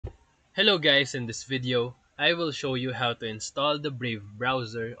Hello guys, in this video, I will show you how to install the Brave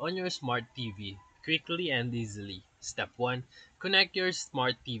browser on your smart TV quickly and easily. Step 1. Connect your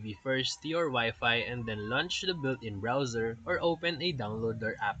smart TV first to your Wi-Fi and then launch the built-in browser or open a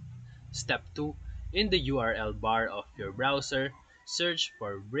downloader app. Step 2. In the URL bar of your browser, search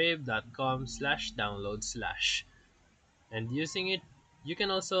for brave.com/download/. And using it, you can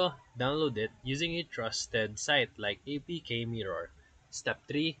also download it using a trusted site like APK Mirror. Step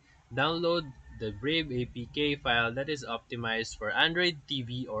 3. Download the Brave APK file that is optimized for Android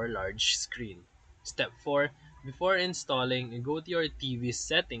TV or large screen. Step 4. Before installing, go to your TV's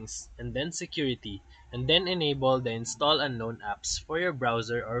settings and then security, and then enable the install unknown apps for your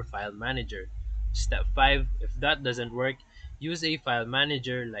browser or file manager. Step 5. If that doesn't work, use a file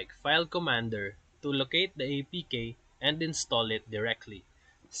manager like File Commander to locate the APK and install it directly.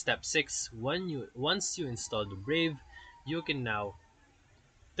 Step 6. Once you install the Brave, you can now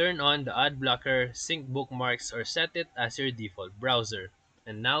turn on the ad blocker, sync bookmarks, or set it as your default browser.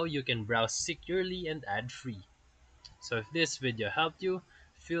 And now you can browse securely and ad-free. So if this video helped you,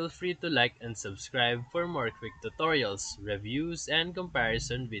 feel free to like and subscribe for more quick tutorials, reviews, and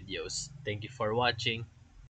comparison videos. Thank you for watching.